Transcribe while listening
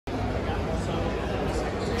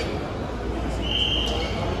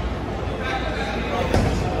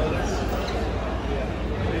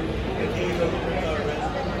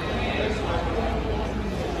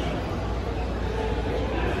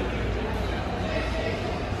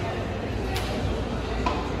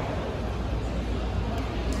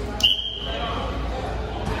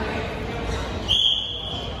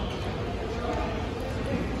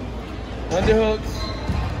Underhooks.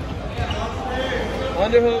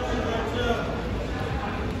 Underhook.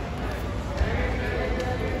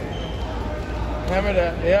 Hammer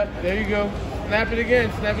that. Yep, there you go. Snap it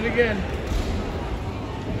again. Snap it again.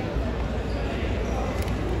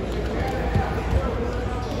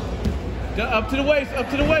 Up to the waist. Up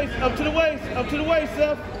to the waist. Up to the waist. Up to the waist,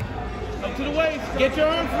 Sef. Up to the waist. Get your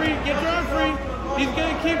arm free. Get your arm free. He's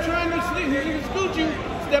gonna keep trying to scoot. He's gonna scoot you.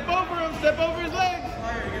 Step over him. Step over his legs.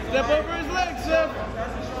 Step over his legs, Sef.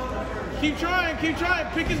 Keep trying. Keep trying.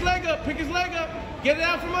 Pick his leg up. Pick his leg up. Get it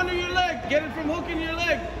out from under your leg. Get it from hooking your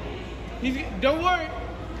leg. Don't worry.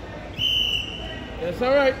 That's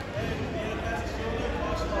all right.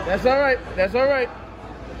 That's all right. That's all right.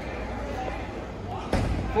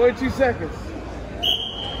 42 seconds.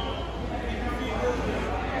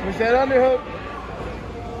 Push that underhook.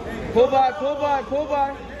 Pull by, pull by, pull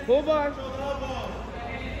by, pull by.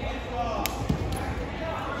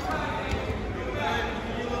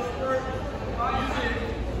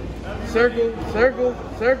 Circle, circle,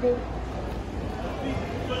 circle.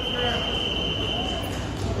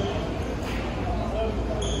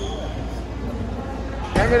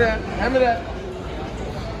 Hammer that, hammer that.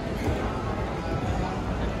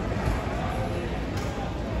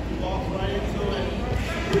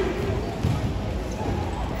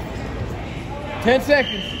 Ten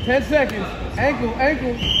seconds, 10 seconds. Ankle,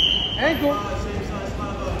 ankle, ankle.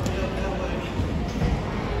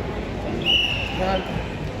 Time.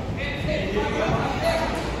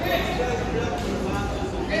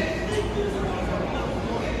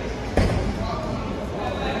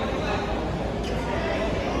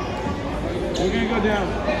 We're gonna go down.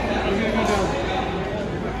 We're gonna go down.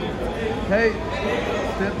 Hey,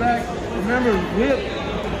 step back. Remember, whip.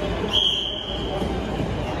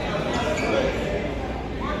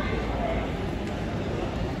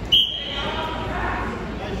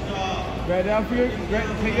 Grab down for your,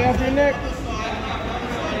 take it out for your neck.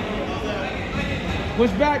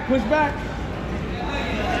 Push back, push back.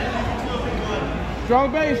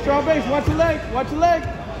 Strong base, strong base. Watch your leg, watch your leg.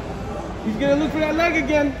 He's gonna look for that leg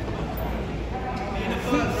again.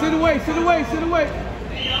 Sit away, sit away, sit away.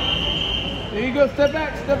 There you go, step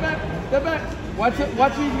back, step back, step back. Watch it,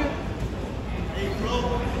 watch it.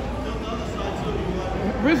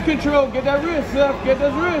 Wrist control, get that wrist up, get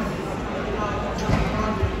those wrists.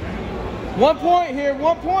 1 point here,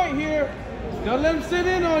 1 point here. Don't let him sit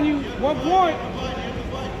in on you. 1 point.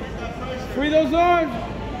 Free those arms.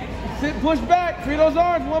 Sit, push back. Free those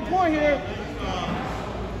arms. 1 point here.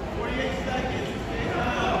 48 seconds.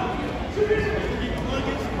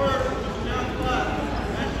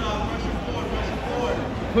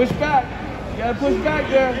 Push back. You gotta push back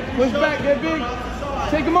there. Push back, get big.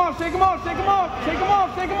 Take him off, take him off, take him off, take him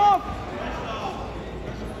off, take him off.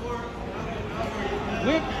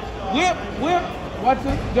 Whip, whip, whip. Watch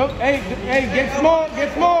it. Don't, hey, get small,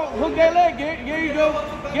 get small. Hook that leg. There you go.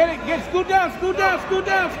 Get it. Get scoot down, scoot down, scoot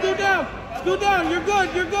down, scoot down, scoot down. You're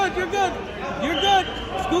good. You're good. You're good. You're good.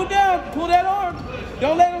 Scoot down. Pull that arm.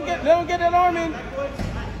 Don't let him get that arm in.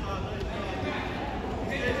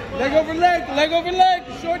 Leg over leg. Leg over leg.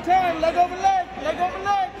 Short time. Leg over leg. Leg over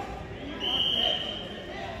leg.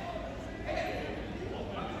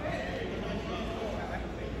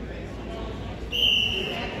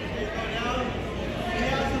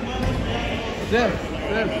 Sef.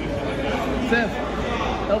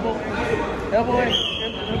 Elbow in. Elbow in.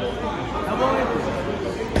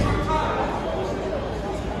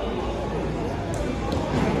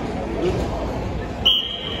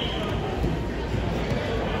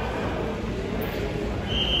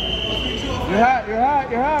 You're hot, you're hot,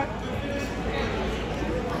 you're hot.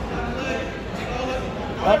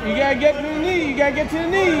 Up, you gotta get to the knee, you gotta get to the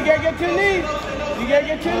knee, you gotta get to the knee. You gotta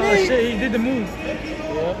get to the knee. Oh shit, he did the move.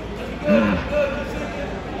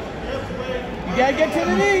 You gotta get to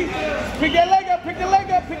the knee. Pick that leg up, pick the leg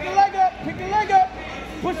up, pick the leg up, pick the leg up.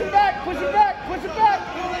 Push it back, push it back, push it back.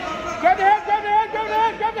 Grab the head, grab the head, grab the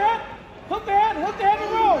head, grab the head. Hook the head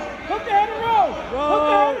and roll. Hook the head and roll. Hook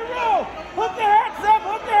the head and roll. Hook the head, Sef,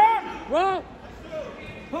 hook the head. Roll.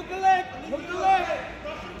 Hook the leg, hook the leg.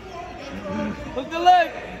 Hook the leg.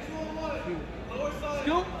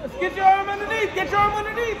 Scoop, get your arm underneath, get your arm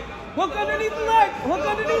underneath. Hook underneath the leg, hook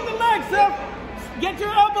underneath the leg, Sef. Get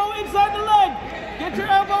your elbow inside the leg. Get your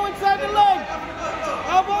elbow inside the leg.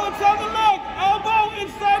 Elbow inside the leg. Elbow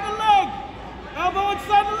inside the leg. Elbow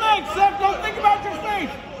inside the leg. Sef, don't think about your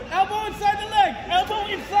face. Elbow inside the leg. Elbow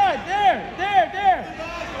inside. There, there, there.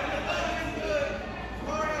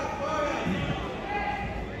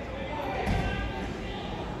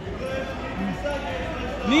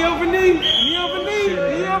 Knee over knee. Knee over knee.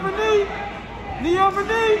 Knee over knee. Knee over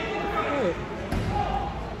knee.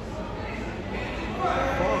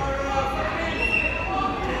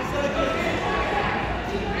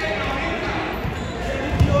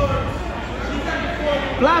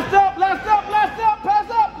 Blast up!